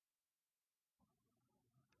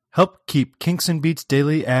Help keep Kinks and Beats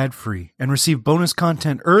Daily ad-free and receive bonus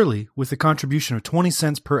content early with a contribution of 20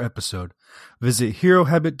 cents per episode. Visit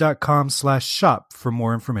herohabit.com/shop for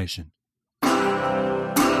more information.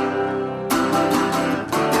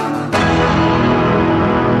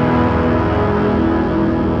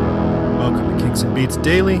 Welcome to Kinks and Beats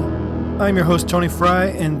Daily. I'm your host, Tony Fry,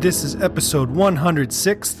 and this is episode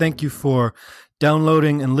 106. Thank you for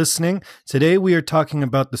downloading and listening. Today we are talking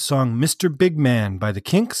about the song Mr. Big Man by the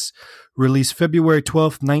Kinks, released February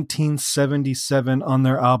 12th, 1977 on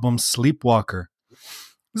their album Sleepwalker.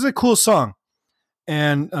 This is a cool song.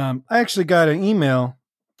 And I actually got an email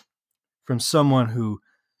from someone who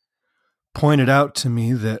pointed out to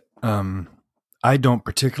me that I don't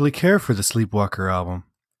particularly care for the Sleepwalker album.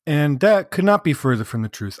 And that could not be further from the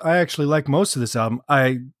truth. I actually like most of this album.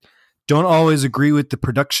 I don't always agree with the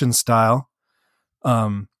production style.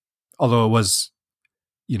 Although it was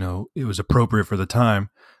appropriate for the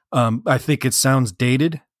time. I think it sounds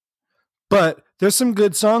dated, but there's some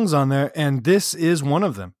good songs on there, and this is one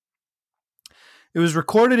of them. It was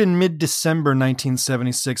recorded in mid-December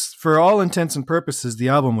 1976. For all intents and purposes, the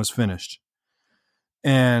album was finished.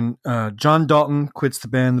 And John Dalton quits the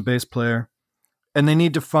band, the bass player, and they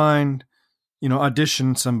need to find,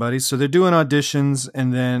 audition somebody. So they're doing auditions,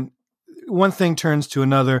 and then one thing turns to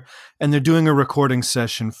another, and they're doing a recording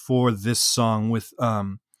session for this song with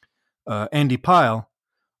Andy Pyle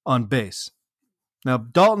on bass. Now,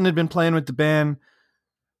 Dalton had been playing with the band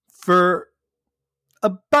for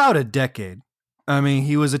about a decade. I mean,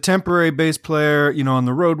 he was a temporary bass player, on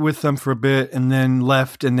the road with them for a bit, and then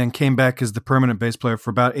left, and then came back as the permanent bass player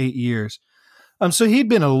for about 8 years. So he'd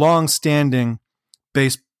been a long-standing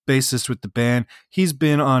bassist with the band. He's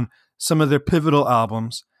been on some of their pivotal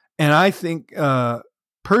albums. And I think,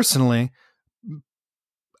 personally,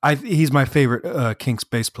 he's my favorite Kinks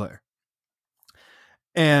bass player.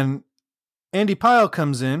 And Andy Pyle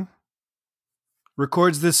comes in,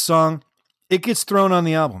 records this song. It gets thrown on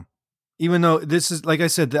the album. Even though this is, like I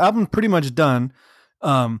said, the album's pretty much done.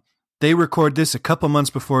 They record this a couple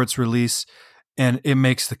months before its release, and it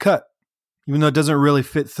makes the cut. Even though it doesn't really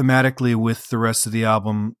fit thematically with the rest of the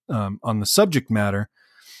album on the subject matter,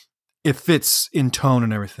 it fits in tone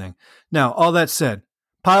and everything. Now, all that said,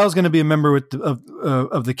 Pyle's going to be a member of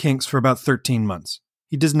the Kinks for about 13 months.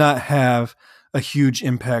 He does not have a huge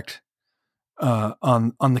impact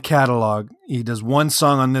on the catalog. He does one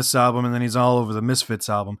song on this album, and then he's all over the Misfits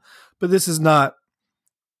album. But this is not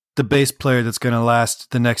the bass player that's going to last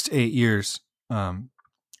the next 8 years,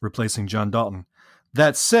 replacing John Dalton.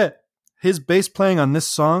 That said, his bass playing on this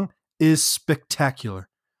song is spectacular.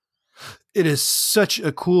 It is such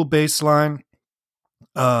a cool bass line.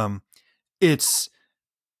 It's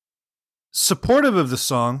supportive of the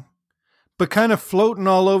song, but kind of floating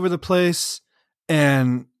all over the place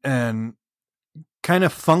and kind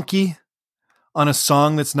of funky on a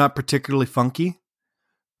song that's not particularly funky.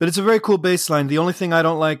 But it's a very cool bass line. The only thing I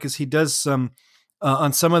don't like is he does some,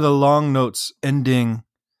 on some of the long notes ending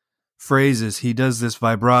phrases, he does this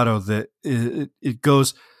vibrato that it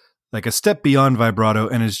goes like a step beyond vibrato,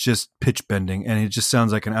 and it's just pitch bending, and it just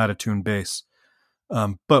sounds like an out-of-tune bass.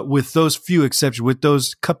 But with those few exceptions, with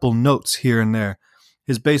those couple notes here and there,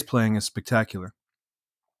 his bass playing is spectacular.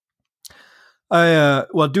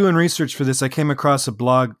 While doing research for this, I came across a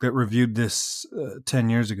blog that reviewed this 10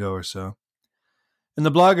 years ago or so. And the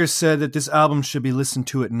blogger said that this album should be listened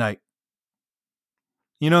to at night.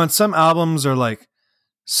 And some albums are like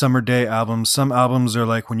summer day albums. Some albums are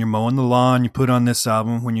like when you're mowing the lawn, you put on this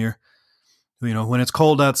album. When you're, when it's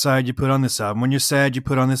cold outside, you put on this album. When you're sad, you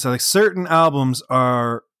put on this. Like certain albums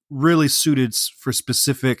are really suited for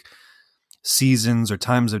specific seasons or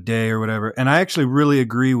times of day or whatever. And I actually really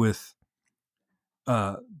agree with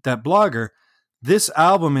that blogger. This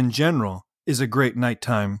album in general is a great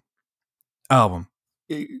nighttime album.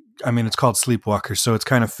 It's called Sleepwalker, so it's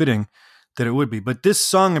kind of fitting that it would be. But this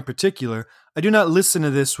song in particular, I do not listen to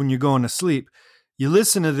this when you're going to sleep. You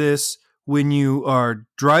listen to this when you are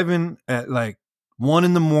driving at like 1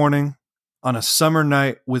 a.m. on a summer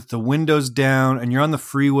night with the windows down, and you're on the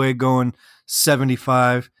freeway going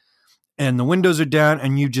 75, and the windows are down,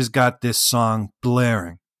 and you just got this song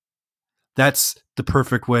blaring. That's the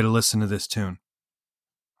perfect way to listen to this tune.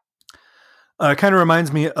 It kind of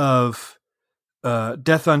reminds me of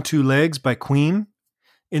Death on Two Legs by Queen,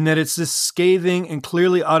 in that it's this scathing and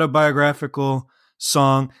clearly autobiographical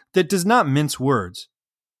song that does not mince words.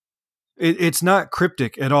 It's not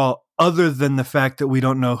cryptic at all, other than the fact that we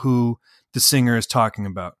don't know who the singer is talking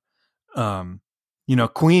about.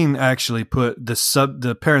 Queen actually put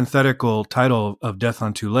the parenthetical title of Death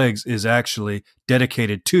on Two Legs is actually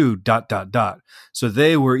dedicated to ... So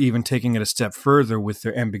they were even taking it a step further with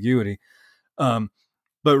their ambiguity. But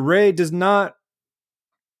Ray does not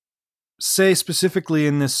say specifically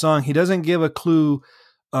in this song, he doesn't give a clue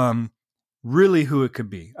really who it could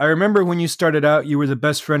be. I remember when you started out, you were the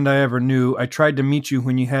best friend I ever knew. I tried to meet you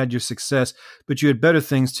when you had your success, but you had better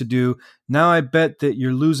things to do. Now I bet that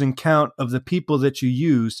you're losing count of the people that you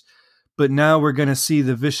used, but now we're going to see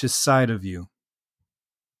the vicious side of you.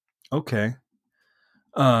 Okay.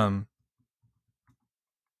 That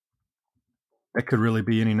could really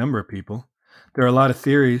be any number of people. There are a lot of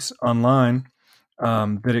theories online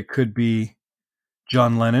that it could be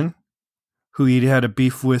John Lennon, who he'd had a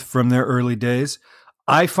beef with from their early days.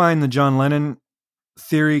 I find the John Lennon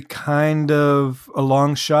theory kind of a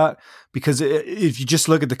long shot because if you just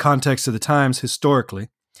look at the context of the times historically,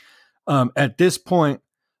 at this point,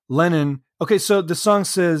 Lennon. Okay, so the song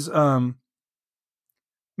says,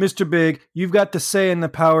 Mr. Big, you've got the say and the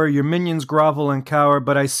power. Your minions grovel and cower,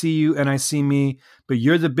 but I see you and I see me. But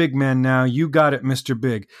you're the big man now. You got it, Mr.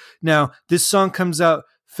 Big. Now, this song comes out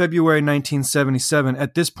February 1977.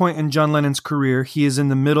 At this point in John Lennon's career, he is in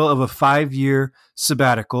the middle of a 5-year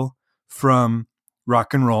sabbatical from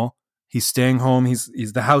rock and roll. He's staying home. He's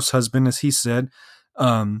the house husband, as he said,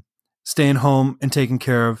 staying home and taking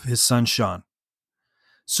care of his son, Sean.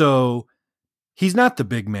 So he's not the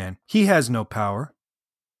big man. He has no power.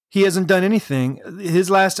 He hasn't done anything. His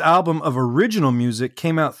last album of original music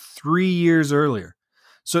came out 3 years earlier.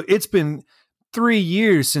 So it's been 3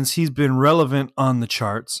 years since he's been relevant on the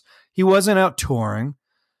charts. He wasn't out touring.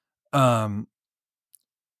 And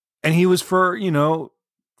he was for,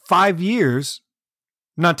 5 years,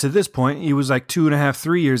 not to this point. He was like 2.5,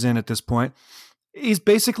 3 years in at this point. He's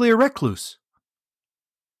basically a recluse.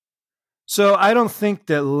 So I don't think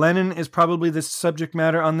that Lennon is probably the subject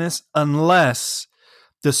matter on this unless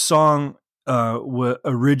the song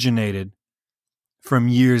originated from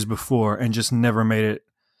years before and just never made it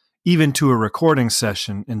even to a recording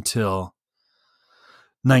session until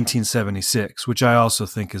 1976, which I also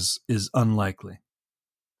think is unlikely.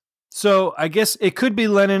 So I guess it could be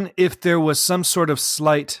Lennon if there was some sort of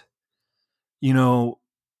slight,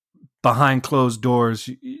 behind closed doors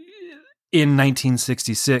in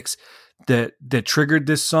 1966 that triggered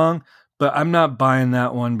this song. But I'm not buying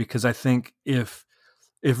that one because I think if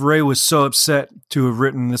Ray was so upset to have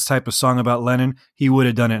written this type of song about Lennon, he would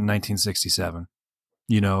have done it in 1967.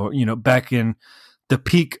 Back in the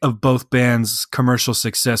peak of both bands' commercial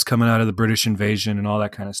success coming out of the British invasion and all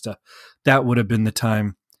that kind of stuff. That would have been the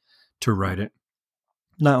time to write it.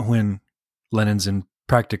 Not when Lennon's in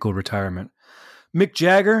practical retirement. Mick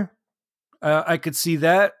Jagger, I could see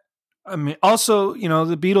that. I mean, also,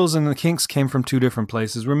 the Beatles and the Kinks came from two different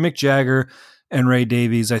places, where Mick Jagger and Ray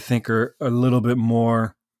Davies, I think, are a little bit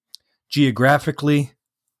more geographically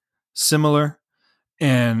similar.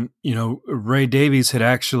 And, Ray Davies had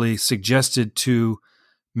actually suggested to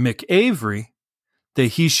Mick Avery that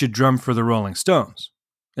he should drum for the Rolling Stones.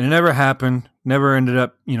 And it never happened, never ended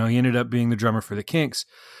up, he ended up being the drummer for the Kinks.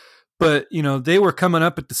 But, they were coming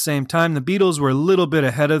up at the same time. The Beatles were a little bit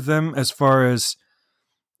ahead of them as far as,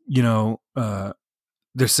 their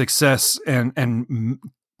success and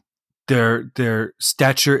their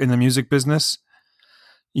stature in the music business.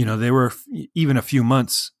 They were even a few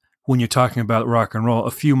months, when you're talking about rock and roll,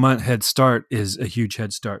 a few month head start is a huge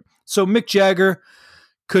head start. So Mick Jagger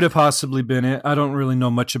could have possibly been it. I don't really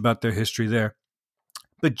know much about their history there.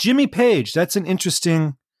 But Jimmy Page, that's an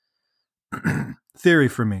interesting theory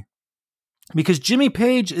for me. Because Jimmy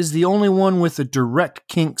Page is the only one with a direct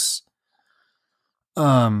Kinks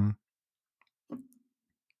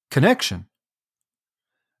connection.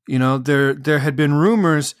 There had been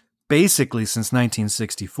rumors basically since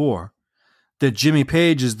 1964 that Jimmy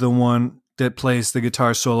Page is the one that plays the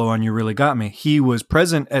guitar solo on You Really Got Me. He was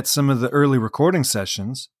present at some of the early recording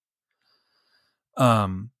sessions.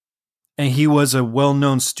 And he was a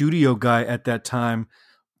well-known studio guy at that time.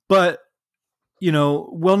 But,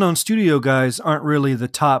 well-known studio guys aren't really the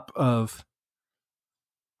top of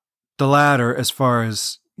the ladder as far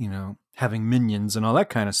as, having minions and all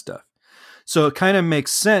that kind of stuff. So it kind of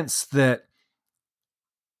makes sense that,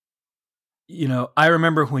 I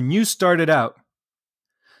remember when you started out,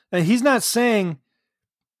 and he's not saying,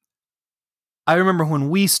 I remember when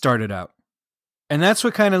we started out. And that's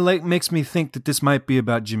what kind of makes me think that this might be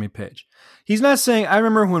about Jimmy Page. He's not saying, I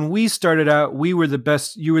remember when we started out, you were the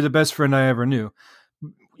best friend I ever knew.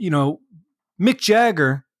 Mick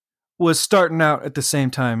Jagger was starting out at the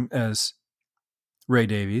same time as Ray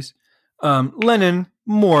Davies. Lennon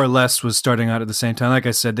more or less was starting out at the same time. Like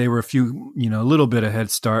I said, they were a little bit of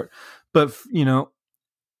head start. But,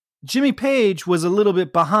 Jimmy Page was a little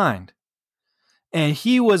bit behind. And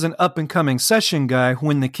he was an up-and-coming session guy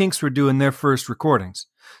when the Kinks were doing their first recordings.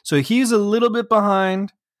 So he's a little bit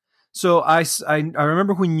behind. So I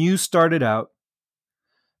remember when you started out,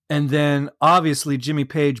 and then obviously Jimmy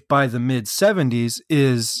Page by the mid-'70s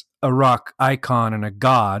is a rock icon and a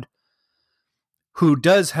god who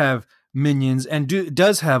does have minions and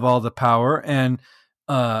does have all the power and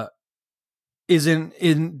is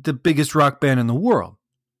in the biggest rock band in the world.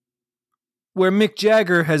 Where Mick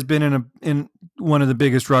Jagger has been in one of the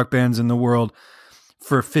biggest rock bands in the world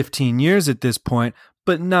for 15 years at this point,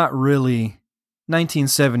 but not really.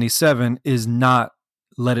 1977 is not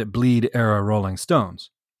Let It Bleed era Rolling Stones.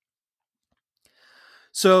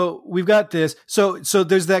 So we've got this. So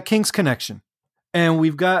there's that Kinks connection, and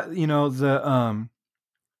we've got the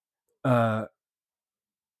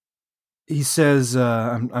he says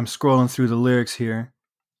I'm scrolling through the lyrics here.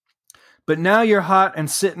 But now you're hot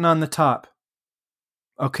and sitting on the top.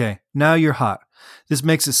 Okay, now you're hot. This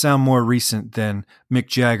makes it sound more recent than Mick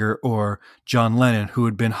Jagger or John Lennon, who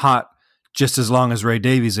had been hot just as long as Ray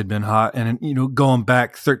Davies had been hot, and going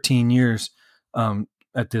back 13 years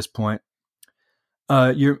at this point.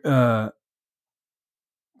 But now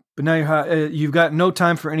you're hot. You've got no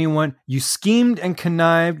time for anyone. You schemed and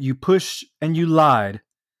connived. You pushed and you lied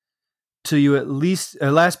till you at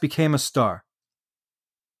last became a star.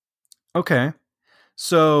 Okay,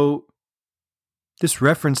 so this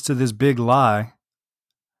reference to this big lie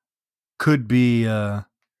could be a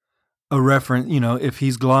reference, if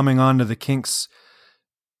he's glomming onto the Kinks'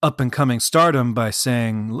 up-and-coming stardom by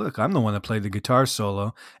saying, look, I'm the one that played the guitar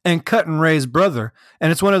solo, and cutting Ray's brother.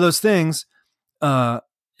 And it's one of those things, I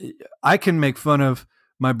can make fun of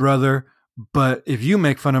my brother, but if you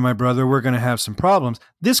make fun of my brother, we're going to have some problems.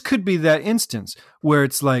 This could be that instance where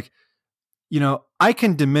it's like, I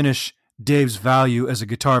can diminish Dave's value as a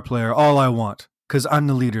guitar player all I want, because I'm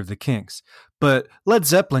the leader of the Kinks. But Led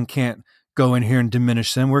Zeppelin can't go in here and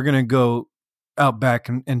diminish them. We're going to go out back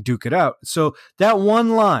and duke it out. So that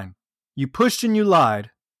one line, you pushed and you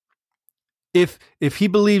lied, if he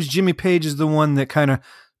believes Jimmy Page is the one that kind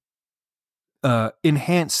of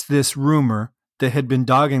enhanced this rumor that had been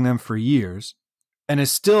dogging them for years, and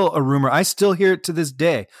is still a rumor, I still hear it to this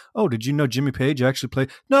day. Oh, did you know Jimmy Page actually played?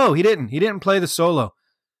 No, he didn't. He didn't play the solo.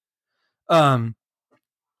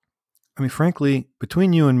 Frankly,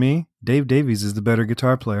 between you and me, Dave Davies is the better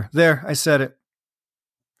guitar player. There, I said it.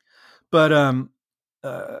 But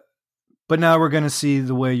now we're going to see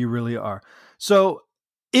the way you really are. So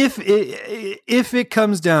if it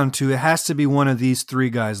comes down to it has to be one of these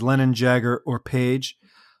three guys, Lennon, Jagger, or Page,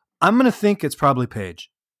 I'm going to think it's probably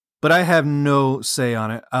Page. But I have no say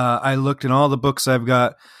on it. I looked in all the books I've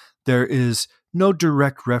got. There is no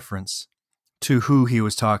direct reference to who he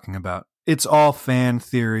was talking about. It's all fan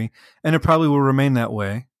theory, and it probably will remain that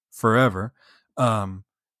way forever.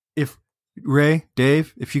 If Ray,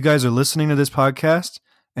 Dave, if you guys are listening to this podcast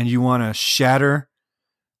and you want to shatter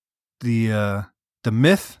the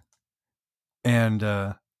myth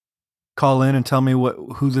and call in and tell me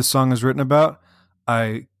who this song is written about,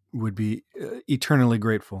 I would be eternally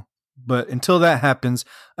grateful. But until that happens,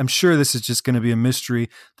 I'm sure this is just going to be a mystery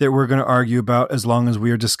that we're going to argue about as long as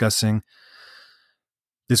we are discussing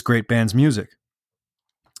this great band's music.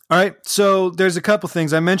 All right, so there's a couple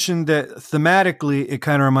things. I mentioned that thematically, it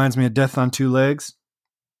kind of reminds me of Death on Two Legs.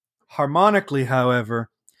 Harmonically, however,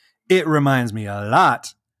 it reminds me a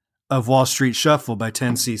lot of Wall Street Shuffle by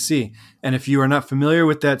 10cc. And if you are not familiar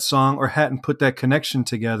with that song or hadn't put that connection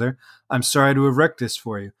together, I'm sorry to have wrecked this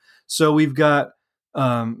for you. So we've got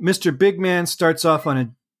Mr. Big Man starts off on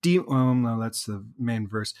a D. Oh, no, that's the main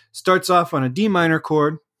verse. Starts off on a D minor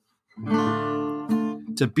chord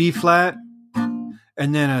to B flat,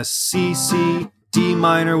 and then a C, C, D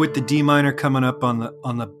minor with the D minor coming up on the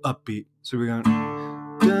upbeat. So we're going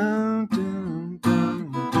dun, dun,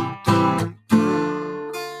 dun, dun, dun.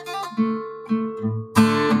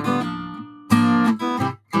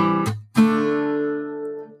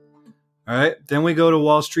 All right, then we go to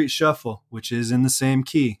Wall Street Shuffle, which is in the same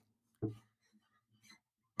key.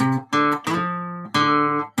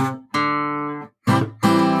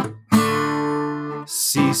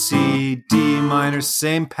 C, C, D minor,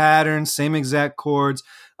 same pattern, same exact chords.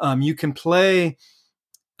 You can play,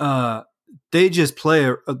 they just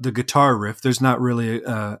play the guitar riff. There's not really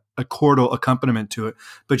a chordal accompaniment to it,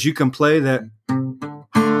 but you can play that.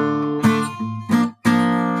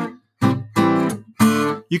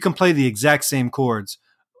 You can play the exact same chords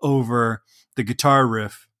over the guitar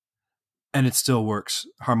riff, and it still works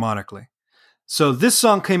harmonically. So this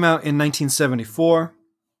song came out in 1974.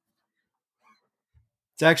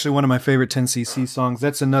 It's actually one of my favorite 10cc songs.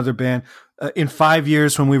 That's another band. In 5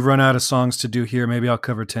 years, when we've run out of songs to do here, maybe I'll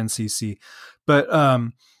cover 10cc. But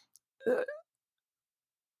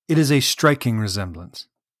it is a striking resemblance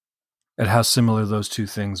at how similar those two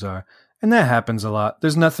things are. And that happens a lot.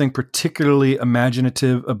 There's nothing particularly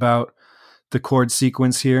imaginative about the chord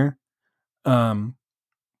sequence here.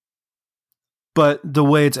 But the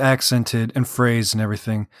way it's accented and phrased and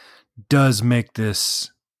everything does make this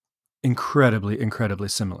incredibly, incredibly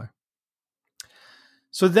similar.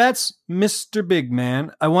 So that's Mr. Big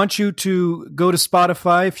Man. I want you to go to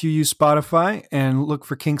Spotify if you use Spotify and look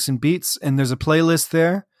for Kinks and Beats, and there's a playlist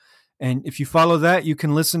there. And if you follow that, you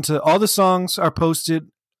can listen to all the songs are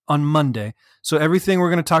posted on Monday. So everything we're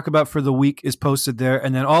going to talk about for the week is posted there,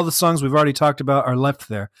 and then all the songs we've already talked about are left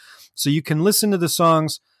there. So you can listen to the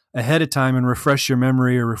songs ahead of time and refresh your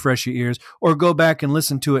memory or refresh your ears, or go back and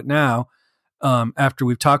listen to it now after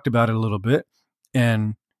we've talked about it a little bit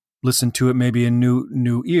and listen to it maybe in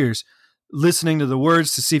new ears, listening to the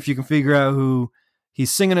words to see if you can figure out who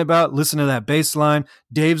he's singing about. Listen to that bass line.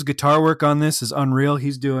 Dave's guitar work on this is unreal.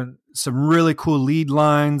 He's doing some really cool lead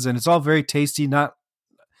lines, and it's all very tasty.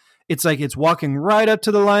 It's like it's walking right up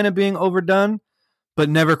to the line of being overdone, but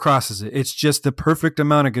never crosses it. It's just the perfect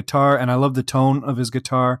amount of guitar, and I love the tone of his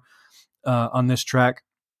guitar on this track.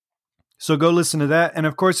 So go listen to that. And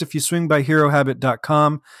of course, if you swing by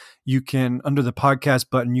herohabit.com, you can, under the podcast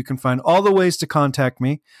button, you can find all the ways to contact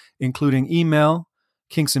me, including email,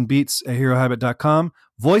 kinksandbeats@herohabit.com,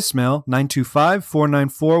 voicemail,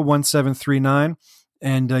 925-494-1739.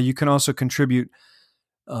 And you can also contribute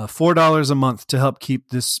 $4 a month to help keep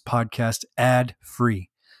this podcast ad-free.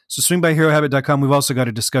 So swing by herohabit.com. We've also got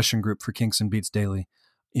a discussion group for Kinks and Beats Daily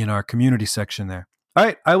in our community section there. All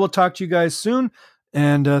right, I will talk to you guys soon.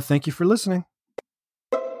 And thank you for listening.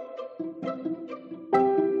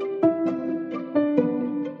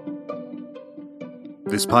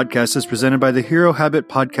 This podcast is presented by the Hero Habit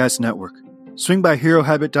Podcast Network. Swing by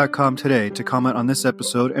herohabit.com today to comment on this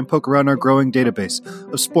episode and poke around our growing database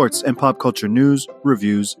of sports and pop culture news,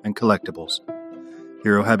 reviews, and collectibles.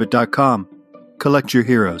 Herohabit.com. Collect your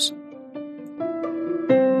heroes.